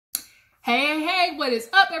Hey, what is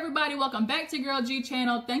up, everybody? Welcome back to Girl G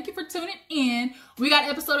channel. Thank you for tuning in. We got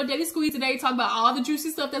an episode of Daily Squeeze today, talk about all the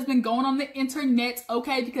juicy stuff that's been going on the internet,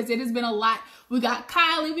 okay? Because it has been a lot. We got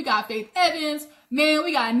Kylie, we got Faith Evans, man,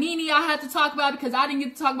 we got Nene I had to talk about because I didn't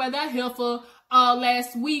get to talk about that heifer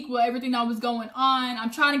last week with everything that was going on.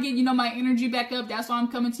 I'm trying to get, my energy back up. That's why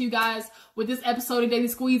I'm coming to you guys with this episode of Daily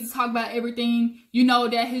Squeeze to talk about everything,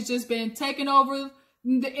 that has just been taking over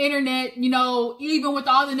the internet, even with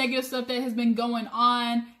all the negative stuff that has been going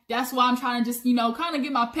on. That's why I'm trying to just, kind of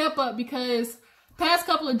get my pep up, because past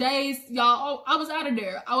couple of days, y'all, I was out of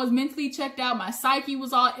there. I was mentally checked out. My psyche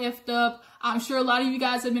was all effed up. I'm sure a lot of you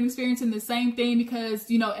guys have been experiencing the same thing because,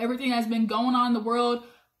 everything that's been going on in the world,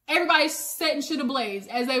 everybody's setting shit ablaze,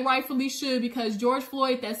 as they rightfully should, because George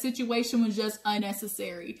Floyd, that situation was just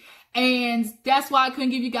unnecessary. And that's why I couldn't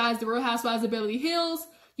give you guys the Real Housewives of Beverly Hills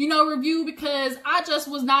review, because I just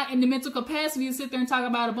was not in the mental capacity to sit there and talk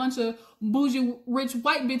about a bunch of bougie, rich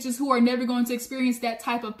white bitches who are never going to experience that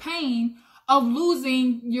type of pain of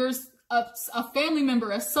losing a family member,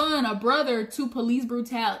 a son, a brother to police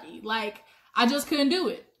brutality. Like, I just couldn't do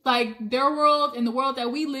it. Like, their world and the world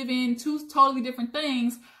that we live in, two totally different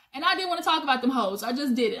things. And I didn't want to talk about them hoes. I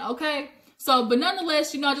just did it, okay? So, but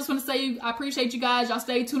nonetheless, I just want to say I appreciate you guys. Y'all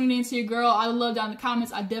stay tuning in to your girl. All the love down in the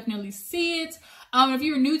comments. I definitely see it. If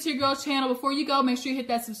you're new to your girl's channel, before you go, make sure you hit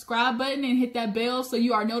that subscribe button and hit that bell so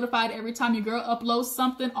you are notified every time your girl uploads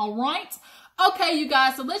something, all right? Okay, you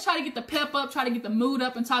guys, so let's try to get the pep up, try to get the mood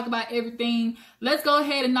up and talk about everything. Let's go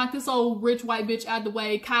ahead and knock this old rich white bitch out the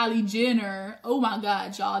way, Kylie Jenner. Oh my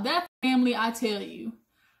God, y'all. That family, I tell you.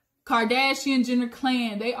 Kardashian Jenner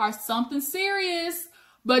clan, they are something serious.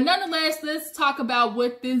 But nonetheless, let's talk about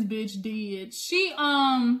what this bitch did. She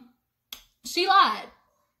lied.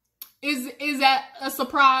 Is that a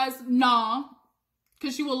surprise? Nah.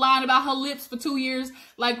 Because she was lying about her lips for 2 years.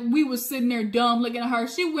 Like, we was sitting there dumb looking at her.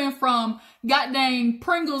 She went from goddamn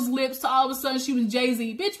Pringles lips to all of a sudden she was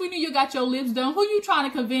Jay-Z. Bitch, we knew you got your lips done. Who you trying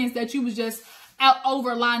to convince that you was just out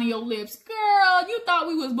over lining your lips? Girl, you thought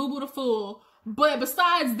we was Boo Boo the Fool. But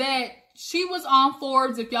besides that, she was on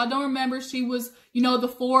Forbes. If y'all don't remember, she was,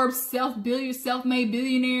 the Forbes self-made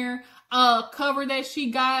billionaire cover that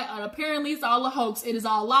she got. Apparently it's all a hoax. It is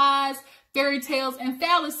all lies, fairy tales, and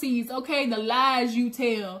fallacies. Okay, the lies you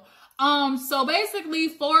tell. So basically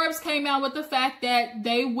Forbes came out with the fact that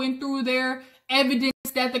they went through their evidence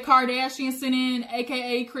that the Kardashians sent in,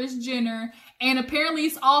 aka Kris Jenner, and apparently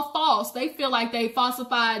it's all false. They feel like they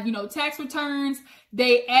falsified, tax returns.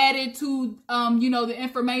 They added to, the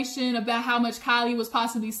information about how much Kylie was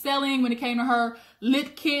possibly selling when it came to her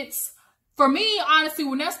lip kits. For me, honestly,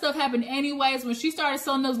 when that stuff happened anyways, when she started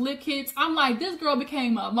selling those lip kits, I'm like, this girl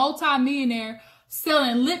became a multi-millionaire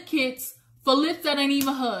selling lip kits for lips that ain't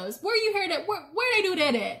even hers. Where you hear that? Where they do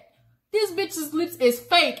that at? This bitch's lips is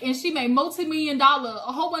fake, and she made multi-million-dollar,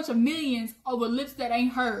 a whole bunch of millions over lips that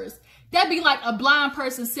ain't hers. That'd be like a blind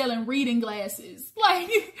person selling reading glasses. Like,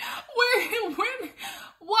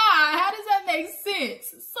 why? How does that make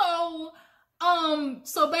sense?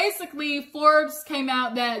 So basically Forbes came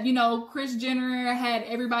out that, Kris Jenner had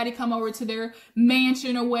everybody come over to their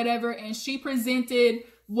mansion or whatever, and she presented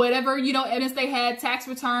whatever, evidence they had, tax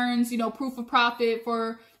returns, proof of profit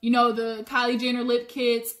for, the Kylie Jenner lip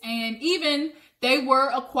kits, and even they were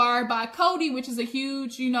acquired by Coty, which is a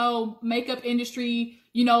huge, makeup industry,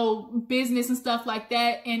 business and stuff like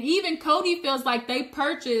that. And even Coty feels like they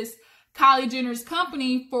purchased Kylie Jenner's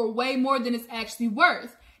company for way more than it's actually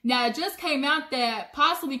worth. Now, it just came out that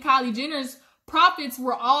possibly Kylie Jenner's profits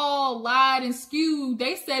were all lied and skewed.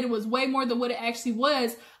 They said it was way more than what it actually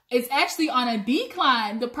was. It's actually on a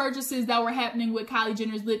decline, the purchases that were happening with Kylie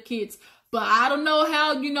Jenner's lip kits. But I don't know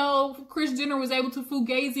how, Kris Jenner was able to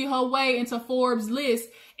fugazi her way into Forbes' list.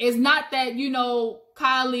 It's not that,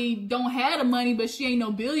 Kylie don't have the money, but she ain't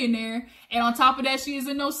no billionaire. And on top of that, she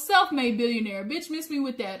isn't no self-made billionaire. Bitch, miss me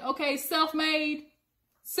with that. Okay, self-made.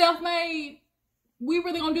 We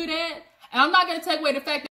really gonna do that? And I'm not gonna take away the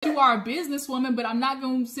fact that you are a businesswoman, but I'm not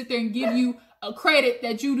gonna sit there and give you a credit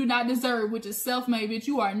that you do not deserve, which is self-made, bitch.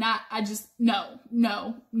 You are not. No.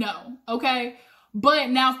 Okay? But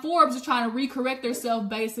now Forbes is trying to recorrect themselves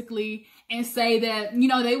basically and say that,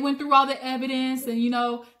 they went through all the evidence and,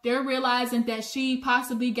 they're realizing that she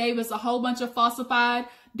possibly gave us a whole bunch of falsified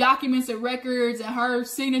documents and records and her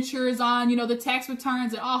signatures on, the tax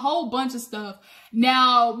returns and a whole bunch of stuff.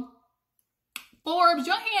 Now, Forbes,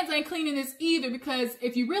 your hands ain't cleaning this either, because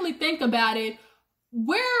if you really think about it,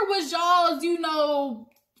 where was y'all's,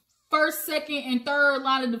 first, second, and third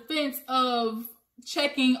line of defense of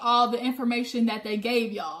checking all the information that they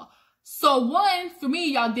gave y'all? So one, for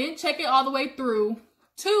me, y'all didn't check it all the way through.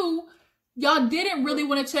 Two, y'all didn't really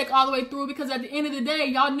want to check all the way through, because at the end of the day,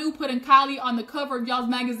 y'all knew putting Kylie on the cover of y'all's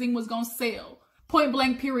magazine was going to sell. Point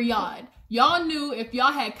blank, period. Y'all knew if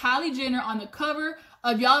y'all had Kylie Jenner on the cover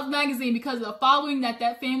of y'all's magazine because of the following that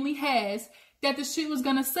that family has, that the shit was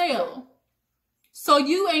going to sell. So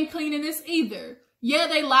you ain't cleaning this either. Yeah,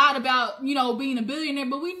 they lied about, you know, being a billionaire,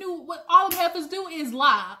 but we knew what all of heifers do is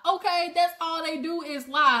lie. Okay, that's all they do is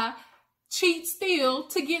lie, cheat, steal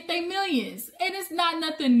to get their millions. And it's not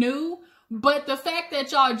nothing new, but the fact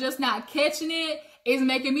that y'all just not catching it is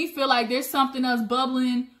making me feel like there's something else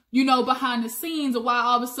bubbling, you know, behind the scenes, of why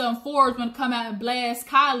all of a sudden Forbes gonna come out and blast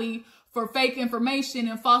Kylie for fake information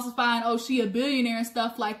and falsifying, oh, she a billionaire and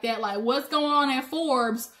stuff like that. Like, what's going on at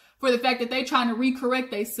Forbes for the fact that they trying to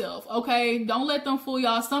recorrect themselves, okay? Don't let them fool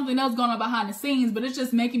y'all. Something else going on behind the scenes, but it's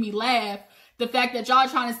just making me laugh. The fact that y'all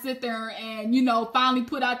trying to sit there and, you know, finally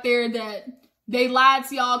put out there that they lied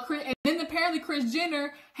to y'all. And then apparently Kris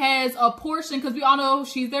Jenner has a portion, because we all know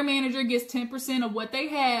she's their manager, gets 10% of what they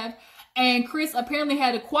have. And Kris apparently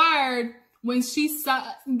had acquired, when she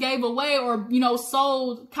gave away or, you know,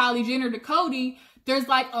 sold Kylie Jenner to Cody, there's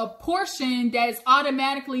like a portion that's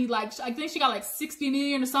automatically, like, I think she got like 60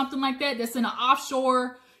 million or something like that, that's in an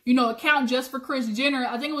offshore, you know, account just for Kris Jenner.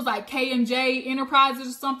 I think it was like KMJ Enterprises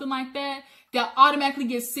or something like that, that automatically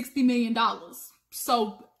gets $60 million.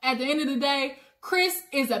 So at the end of the day, Kris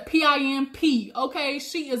is a PIMP, okay?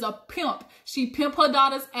 She is a pimp. She pimp her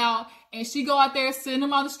daughters out, and she go out there, send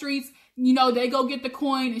them on the streets. You know, they go get the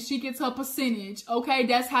coin and she gets her percentage, okay?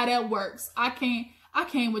 That's how that works. I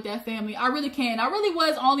can't with that family. I really can't. I really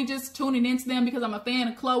was only just tuning into them because I'm a fan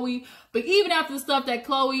of Khloe. But even after the stuff that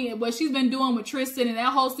Khloe, what she's been doing with Tristan and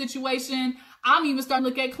that whole situation, I'm even starting to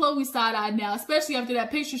look at Khloe's side-eye now, especially after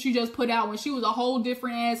that picture she just put out when she was a whole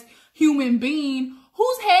different ass human being.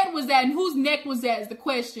 Whose head was that and whose neck was that is the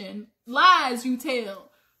question. Lies you tell.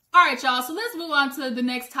 All right, y'all. So let's move on to the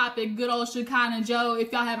next topic. Good old Shekinah Joe.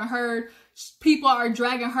 If y'all haven't heard, people are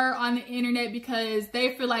dragging her on the internet because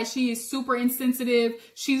they feel like she is super insensitive.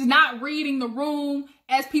 She's not reading the room,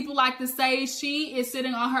 as people like to say. She is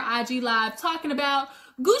sitting on her IG live talking about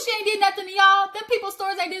Gucci ain't did nothing to y'all. Them people's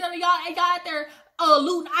stores ain't did nothing to y'all. They got their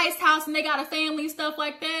looting Ice House and they got a family and stuff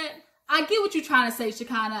like that. I get what you're trying to say,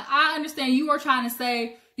 Shekinah. I understand you are trying to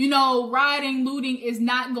say, you know, rioting, looting is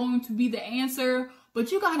not going to be the answer. But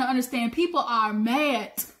you got to understand, people are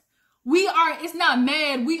mad. It's not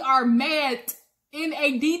mad. We are mad.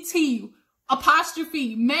 MADT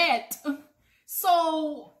apostrophe mad.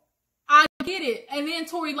 So I get it. And then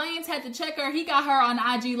Tory Lanez had to check her. He got her on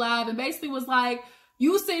IG Live and basically was like,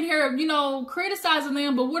 you sitting here, you know, criticizing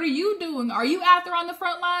them, but what are you doing? Are you out there on the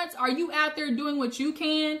front lines? Are you out there doing what you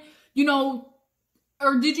can? You know,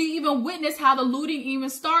 or did you even witness how the looting even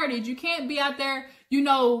started? You can't be out there, you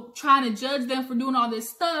know, trying to judge them for doing all this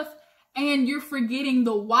stuff, and you're forgetting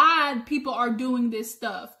the why people are doing this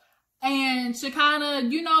stuff. And Shekinah,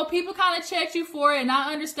 you know, people kind of checked you for it, and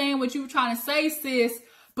I understand what you were trying to say, sis,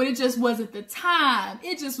 but it just wasn't the time.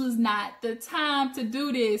 It just was not the time to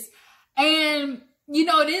do this. And, you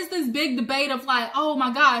know, it is this big debate of like, oh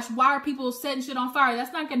my gosh, why are people setting shit on fire?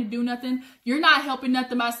 That's not going to do nothing. You're not helping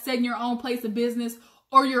nothing by setting your own place of business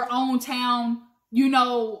or your own town, you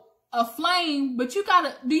know, aflame. But you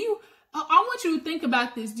gotta, I want you to think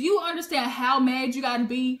about this. Do you understand how mad you gotta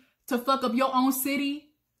be to fuck up your own city?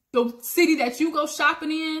 The city that you go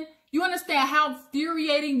shopping in? You understand how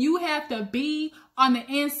infuriating you have to be on the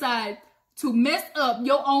inside to mess up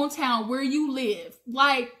your own town where you live?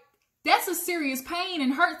 Like, that's a serious pain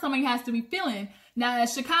and hurt somebody has to be feeling. Now,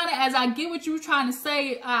 as Shekinah, as I get what you were trying to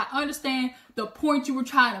say, I understand the point you were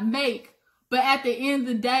trying to make. But at the end of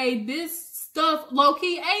the day, this stuff,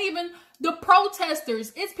 low-key, ain't even the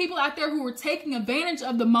protesters. It's people out there who are taking advantage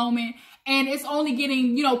of the moment, and it's only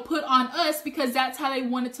getting, you know, put on us because that's how they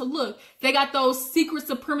want it to look. They got those secret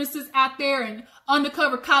supremacists out there and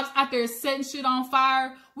undercover cops out there setting shit on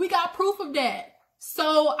fire. We got proof of that.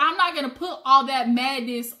 So I'm not going to put all that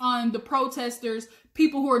madness on the protesters,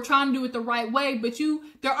 people who are trying to do it the right way. But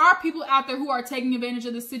there are people out there who are taking advantage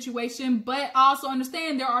of the situation. But I also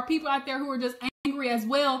understand there are people out there who are just angry as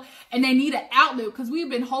well, and they need an outlet because we've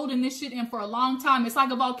been holding this shit in for a long time. It's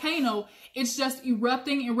like a volcano. It's just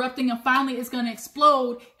erupting, and finally it's going to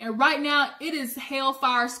explode. And right now, it is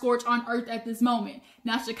hellfire scorch on earth at this moment.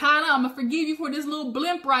 Now, Shekinah, I'm going to forgive you for this little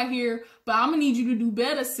blimp right here, but I'm going to need you to do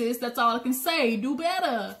better, sis. That's all I can say. Do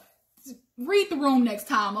better. Read the room next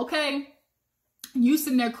time, okay? You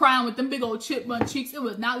sitting there crying with them big old chipmunk cheeks. It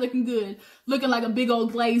was not looking good. Looking like a big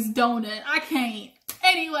old glazed donut. I can't.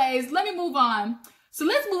 Anyways, let me move on. So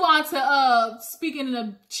let's move on to, speaking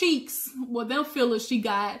of cheeks, well, them fillers she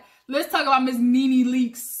got. let's talk about Miss Nene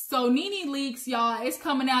Leakes. So Nene Leakes, y'all, it's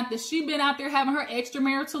coming out that she been out there having her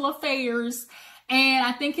extramarital affairs. And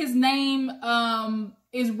I think his name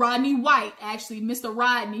is Rodney White, actually, Mr.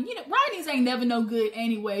 Rodney. You know, Rodneys ain't never no good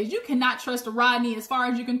anyways. You cannot trust a Rodney as far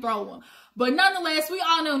as you can throw him. But nonetheless, we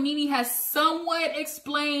all know Nene has somewhat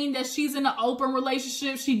explained that she's in an open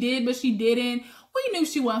relationship. She did, but she didn't. We knew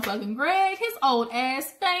she wasn't fucking Greg. His old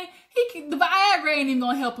ass thing. The Viagra ain't even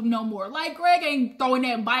gonna help him no more. Like, Greg ain't throwing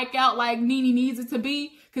that bike out like Nene needs it to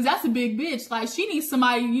be. Because that's a big bitch. Like, she needs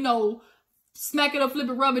somebody, you know, smack it up, flip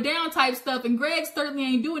it, rub it down type stuff. And Greg certainly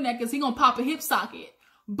ain't doing that because he gonna pop a hip socket.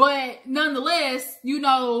 But nonetheless, you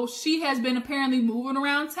know, she has been apparently moving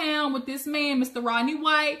around town with this man, Mr. Rodney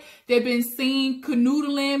White. They've been seen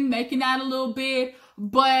canoodling, making out a little bit.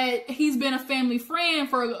 But he's been a family friend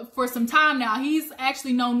for some time now. He's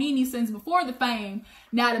actually known Nene since before the fame.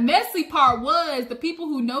 Now, the messy part was the people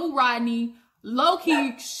who know Rodney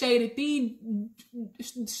low-key shaded the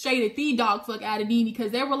dog fuck out of Nene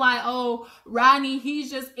because they were like, oh, Rodney, he's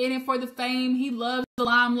just in it for the fame. He loves the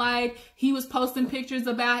limelight. He was posting pictures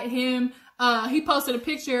about him. He posted a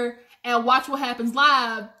picture at Watch What Happens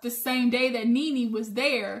Live the same day that Nene was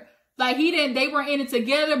there. Like, they weren't in it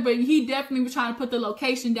together, but he definitely was trying to put the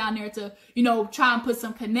location down there to, you know, try and put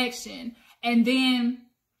some connection. And then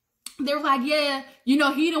they were like, yeah, you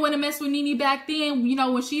know, he didn't want to mess with Nene back then, you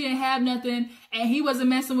know, when she didn't have nothing. And he wasn't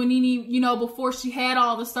messing with Nene, you know, before she had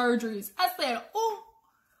all the surgeries. I said, oh,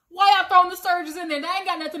 why y'all throwing the surgeries in there? That ain't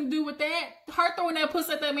got nothing to do with that. Her throwing that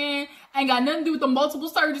pussy at that man ain't got nothing to do with the multiple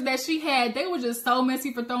surgeries that she had. They were just so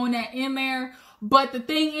messy for throwing that in there. But the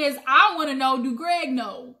thing is, I want to know, do Greg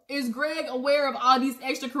know? Is Greg aware of all these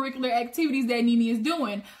extracurricular activities that Nene is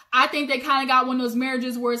doing? I think they kind of got one of those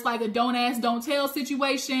marriages where it's like a don't ask, don't tell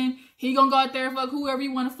situation. He gonna go out there and fuck whoever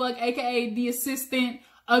you want to fuck, aka the assistant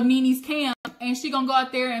of Nene's camp. And she gonna go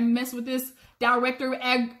out there and mess with this director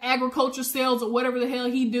of agriculture sales or whatever the hell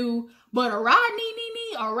he do. But a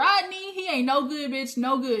Rodney, he ain't no good, bitch,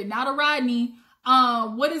 no good. Not a Rodney.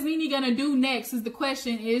 What is Nene gonna do next is the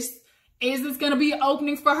question. Is this going to be an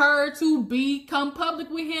opening for her to become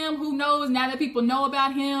public with him? Who knows? Now that people know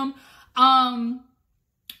about him.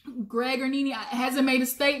 Greg or Nene hasn't made a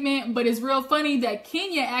statement, but it's real funny that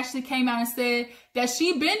Kenya actually came out and said that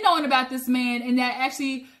she been knowing about this man and that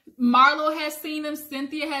actually Marlo has seen him,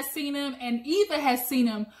 Cynthia has seen him, and Eva has seen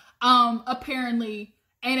him, apparently.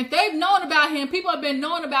 And if they've known about him, people have been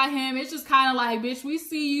knowing about him, it's just kind of like, bitch, we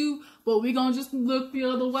see you, but we gonna just look the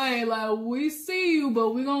other way. Like, we see you,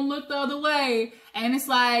 but we gonna look the other way. And it's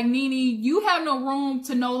like, Nene, you have no room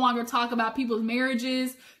to no longer talk about people's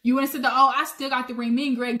marriages. You want to say that, oh, I still got the ring. Me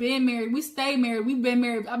and Greg been married. We stay married. We've been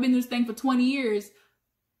married. I've been doing this thing for 20 years.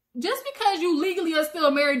 Just because you legally are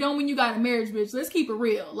still married don't mean you got a marriage, bitch. Let's keep it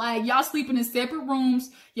real. Like, y'all sleeping in separate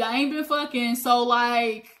rooms. Y'all ain't been fucking. So,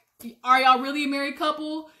 like, are y'all really a married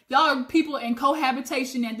couple? Y'all are people in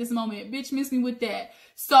cohabitation at this moment. Bitch, miss me with that.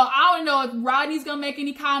 So I don't know if Rodney's gonna make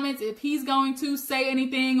any comments, if he's going to say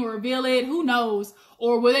anything or reveal it, who knows?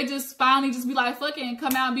 Or will they just finally just be like, fuck it, and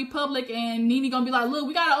come out and be public, and Nene gonna be like, look,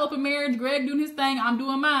 we got an open marriage, Greg doing his thing, I'm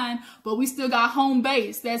doing mine, but we still got home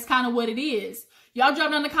base. That's kind of what it is. Y'all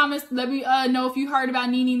drop down in the comments, let me know if you heard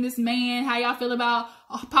about Nene and this man, how y'all feel about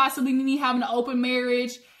possibly Nene having an open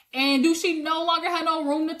marriage. And do she no longer have no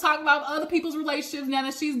room to talk about other people's relationships now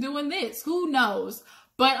that she's doing this? Who knows?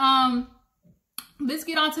 But let's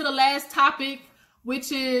get on to the last topic,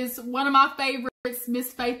 which is one of my favorites,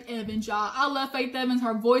 Miss Faith Evans, y'all. I love Faith Evans.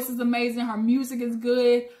 Her voice is amazing. Her music is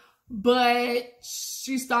good. But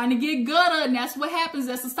she's starting to get gutter, and that's what happens.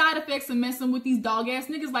 That's the side effects of messing with these dog-ass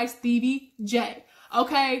niggas like Stevie J.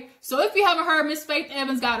 Okay, so if you haven't heard, Miss Faith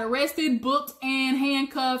Evans got arrested, booked, and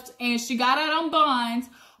handcuffed, and she got out on bond.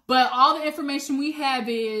 But all the information we have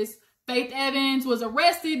is Faith Evans was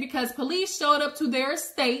arrested because police showed up to their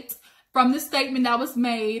estate from the statement that was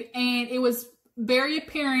made. And it was very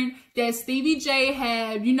apparent that Stevie J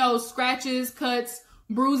had, you know, scratches, cuts,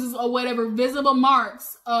 bruises, or whatever, visible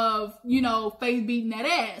marks of, you know, Faith beating that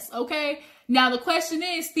ass. Okay. Now the question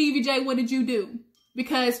is, Stevie J, what did you do?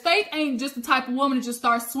 Because Faith ain't just the type of woman to just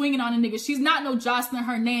start swinging on a nigga. She's not no Jocelyn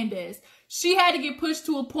Hernandez. She had to get pushed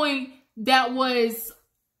to a point that was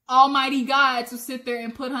Almighty God to sit there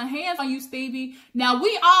and put her hands on you, Stevie. Now,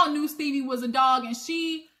 we all knew Stevie was a dog, and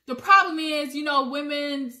the problem is, you know,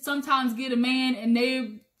 women sometimes get a man, and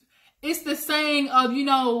it's the saying of, you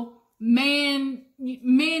know, men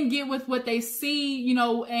get with what they see, you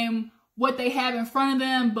know, and what they have in front of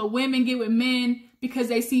them, but women get with men because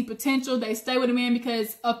they see potential. They stay with a man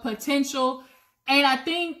because of potential. And I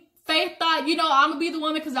think Faith thought, you know, I'm gonna be the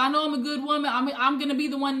woman because I know I'm a good woman. I'm gonna be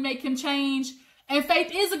the one to make him change. And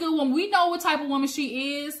Faith is a good woman. We know what type of woman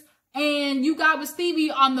she is. And you got with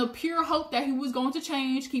Stevie on the pure hope that he was going to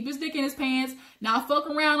change, keep his dick in his pants, not fuck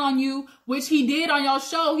around on you, which he did on your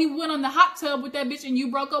show. He went on the hot tub with that bitch and you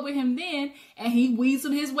broke up with him then, and he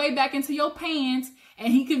weaseled his way back into your pants,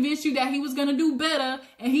 and he convinced you that he was going to do better,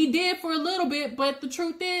 and he did for a little bit, but the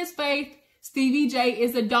truth is, Faith, Stevie J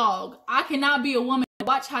is a dog. I cannot be a woman and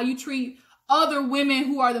watch how you treat other women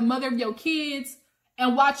who are the mother of your kids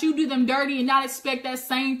and watch you do them dirty and not expect that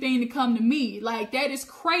same thing to come to me. Like, that is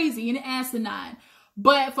crazy and asinine.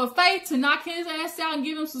 But for Faith to knock his ass out and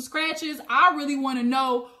give him some scratches, I really want to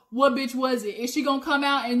know, what bitch was it? Is she going to come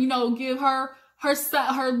out and, you know, give her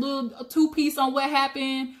little two-piece on what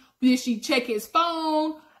happened? Did she check his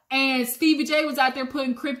phone? And Stevie J was out there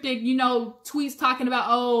putting cryptic, you know, tweets talking about,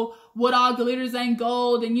 oh, what all glitters ain't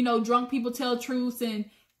gold, and, you know, drunk people tell truths, and,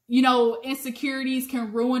 you know, insecurities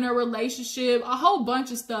can ruin a relationship, a whole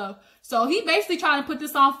bunch of stuff. So he basically trying to put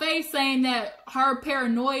this on Faith, saying that her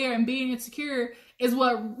paranoia and being insecure is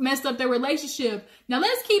what messed up their relationship. Now,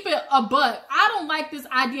 let's keep it a buck. I don't like this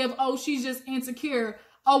idea of, oh, she's just insecure.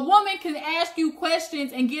 A woman can ask you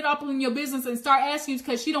questions and get up in your business and start asking you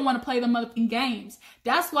because she don't want to play the motherfucking games.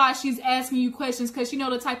 That's why she's asking you questions, because she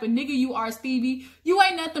know the type of nigga you are, Stevie. You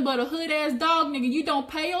ain't nothing but a hood-ass dog nigga. You don't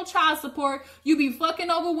pay your child support. You be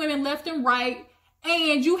fucking over women left and right.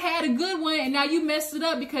 And you had a good one, and now you messed it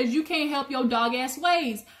up because you can't help your dog-ass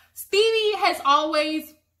ways. Stevie has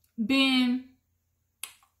always been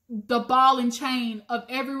the ball and chain of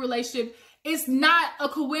every relationship. It's not a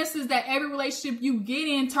coincidence that every relationship you get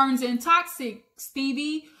in turns in toxic,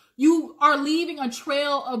 Stevie. You are leaving a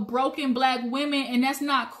trail of broken black women, and that's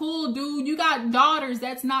not cool, dude. You got daughters.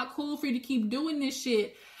 That's not cool for you to keep doing this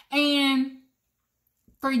shit. And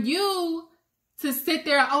for you to sit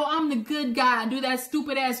there, oh, I'm the good guy, and do that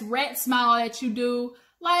stupid ass rat smile that you do.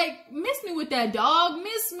 Like, miss me with that, dog.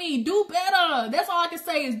 Miss me. Do better. That's all I can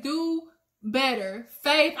say is do better.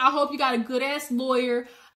 Faith, I hope you got a good ass lawyer.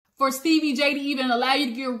 For Stevie J to even allow you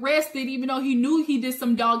to get arrested, even though he knew he did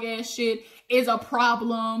some dog ass shit, is a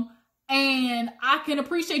problem. And I can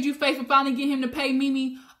appreciate you, Faith, for finally getting him to pay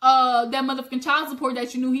Mimi that motherfucking child support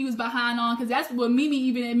that you knew he was behind on, because that's what Mimi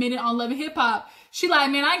even admitted on Love and Hip Hop. She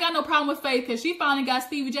like, man, I ain't got no problem with Faith, because she finally got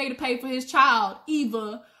Stevie J to pay for his child,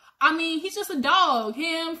 Eva. I mean, he's just a dog.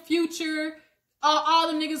 Him, Future,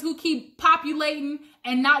 all the niggas who keep populating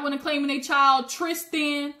and not want to claim their child,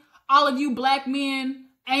 Tristan, all of you black men,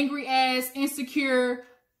 angry ass, insecure,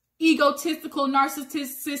 egotistical,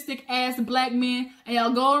 narcissistic ass black men, and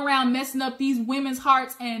y'all go around messing up these women's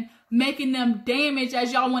hearts and making them damaged,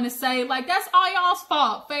 as y'all want to say. Like, that's all y'all's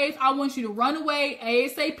fault. Faith, I want you to run away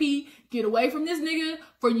ASAP, get away from this nigga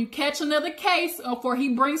before you catch another case or before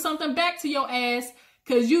he brings something back to your ass,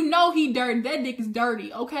 because you know he dirty. That dick is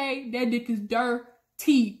dirty, okay? That dick is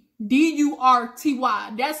dirty.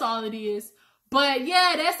 D-U-R-T-Y. That's all it is. But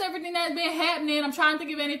yeah, that's everything that's been happening. I'm trying to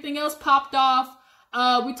think of anything else popped off.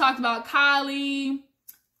 We talked about Kylie,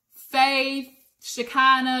 Faith,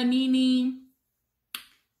 Shekinah, Nene.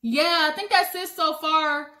 Yeah, I think that's it so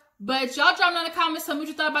far. But y'all drop down in the comments, tell me what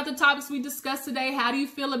you thought about the topics we discussed today. How do you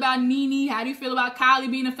feel about Nene? How do you feel about Kylie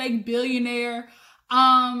being a fake billionaire?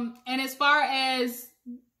 And as far as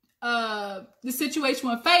the situation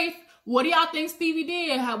with Faith, what do y'all think Stevie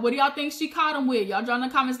did? What do y'all think she caught him with? Y'all drop in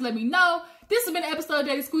the comments, let me know. This has been an episode of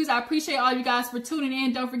Daily Squeeze. I appreciate all you guys for tuning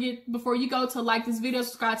in. Don't forget, before you go, to like this video,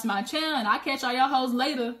 subscribe to my channel, and I'll catch all y'all hoes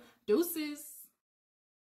later. Deuces.